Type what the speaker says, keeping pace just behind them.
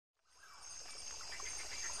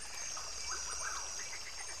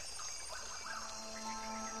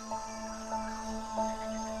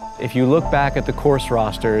If you look back at the course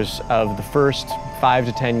rosters of the first 5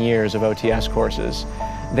 to 10 years of OTS courses,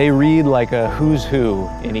 they read like a who's who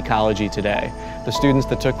in ecology today. The students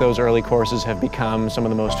that took those early courses have become some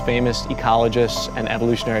of the most famous ecologists and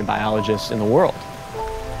evolutionary biologists in the world.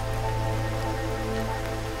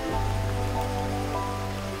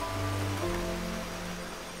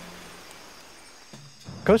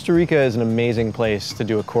 Costa Rica is an amazing place to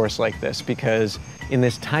do a course like this because in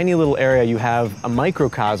this tiny little area you have a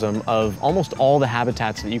microcosm of almost all the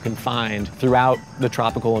habitats that you can find throughout the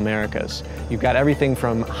tropical Americas. You've got everything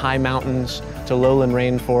from high mountains to lowland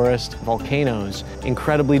rainforest, volcanoes,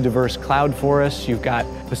 incredibly diverse cloud forests. You've got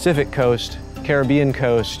Pacific coast, Caribbean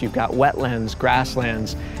coast, you've got wetlands,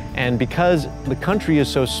 grasslands, and because the country is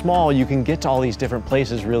so small, you can get to all these different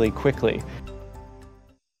places really quickly.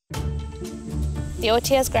 The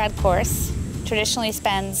OTS grad course traditionally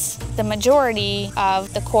spends the majority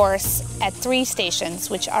of the course at 3 stations,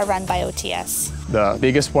 which are run by OTS. The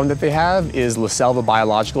biggest one that they have is La Selva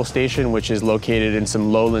Biological Station, which is located in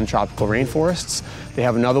some lowland tropical rainforests. They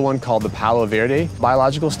have another one called the Palo Verde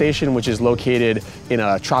Biological Station, which is located in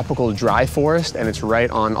a tropical dry forest, and it's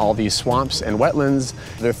right on all these swamps and wetlands.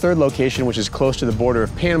 Their third location, which is close to the border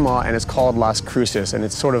of Panama, and it's called Las Cruces, and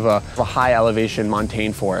it's sort of a high elevation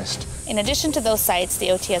montane forest. In addition to those sites, the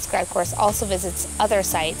OTS grad course also visits other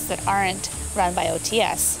sites that aren't run by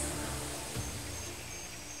OTS.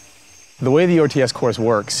 The way the OTS course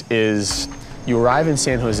works is you arrive in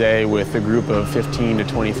San Jose with a group of 15 to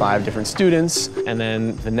 25 different students, and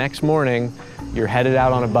then the next morning you're headed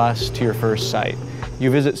out on a bus to your first site.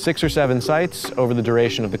 You visit 6 or 7 sites over the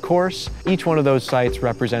duration of the course. Each one of those sites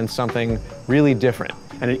represents something really different.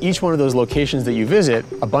 And at each one of those locations that you visit,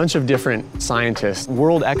 a bunch of different scientists,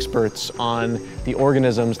 world experts on the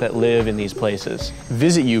organisms that live in these places,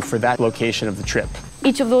 visit you for that location of the trip.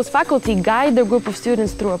 Each of those faculty guide their group of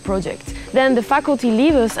students through a project. Then the faculty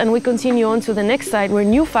leave us and we continue on to the next site where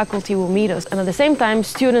new faculty will meet us. And at the same time,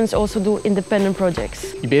 students also do independent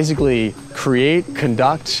projects. You basically create,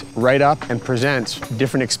 conduct, write up, and present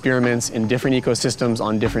different experiments in different ecosystems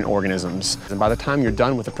on different organisms. And by the time you're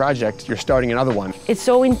done with the project, you're starting another one. It's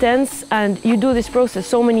so intense and you do this process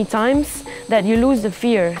so many times that you lose the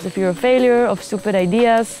fear of failure, of stupid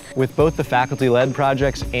ideas. With both the faculty-led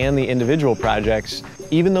projects and the individual projects,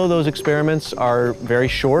 even though those experiments are very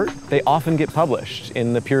short, they often get published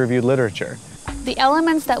in the peer-reviewed literature. The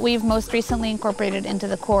elements that we've most recently incorporated into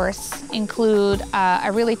the course include a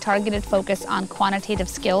really targeted focus on quantitative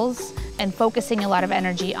skills and focusing a lot of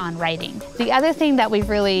energy on writing. The other thing that we've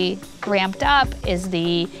really ramped up is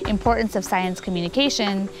the importance of science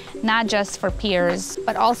communication, not just for peers,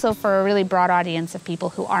 but also for a really broad audience of people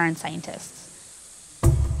who aren't scientists.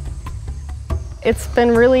 It's been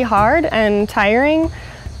really hard and tiring,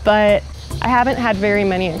 but I haven't had very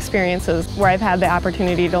many experiences where I've had the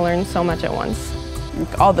opportunity to learn so much at once.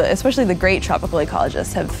 Especially the great tropical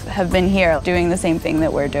ecologists have been here doing the same thing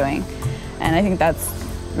that we're doing. And I think that's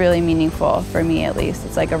really meaningful for me, at least.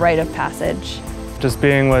 It's like a rite of passage. Just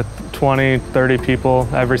being with 20, 30 people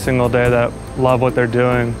every single day that love what they're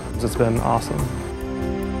doing, it's been awesome.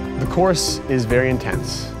 The course is very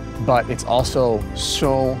intense, but it's also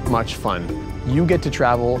so much fun. You get to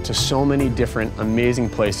travel to so many different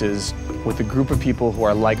amazing places with a group of people who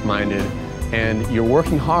are like-minded, and you're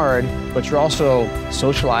working hard, but you're also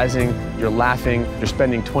socializing, you're laughing, you're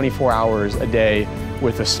spending 24 hours a day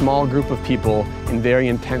with a small group of people in very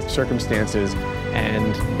intense circumstances,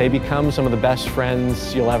 and they become some of the best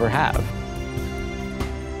friends you'll ever have.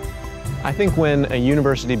 I think when a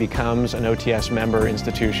university becomes an OTS member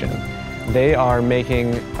institution, they are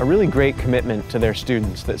making a really great commitment to their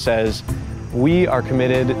students that says, we are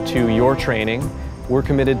committed to your training. We're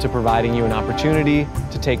committed to providing you an opportunity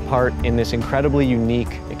to take part in this incredibly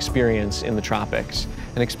unique experience in the tropics.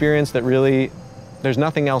 An experience that really, there's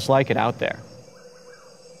nothing else like it out there.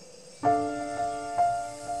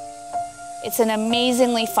 It's an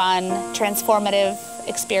amazingly fun, transformative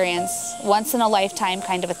experience, once in a lifetime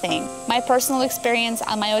kind of a thing. My personal experience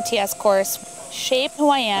on my OTS course shaped who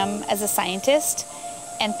I am as a scientist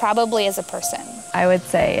and probably as a person. I would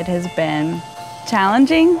say it has been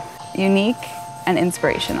challenging, unique, and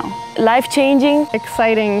inspirational. Life-changing,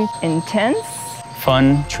 exciting, intense,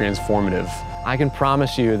 fun, transformative. I can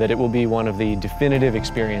promise you that it will be one of the definitive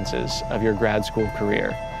experiences of your grad school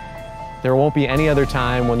career. There won't be any other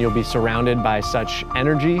time when you'll be surrounded by such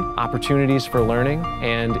energy, opportunities for learning,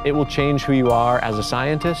 and it will change who you are as a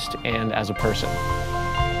scientist and as a person.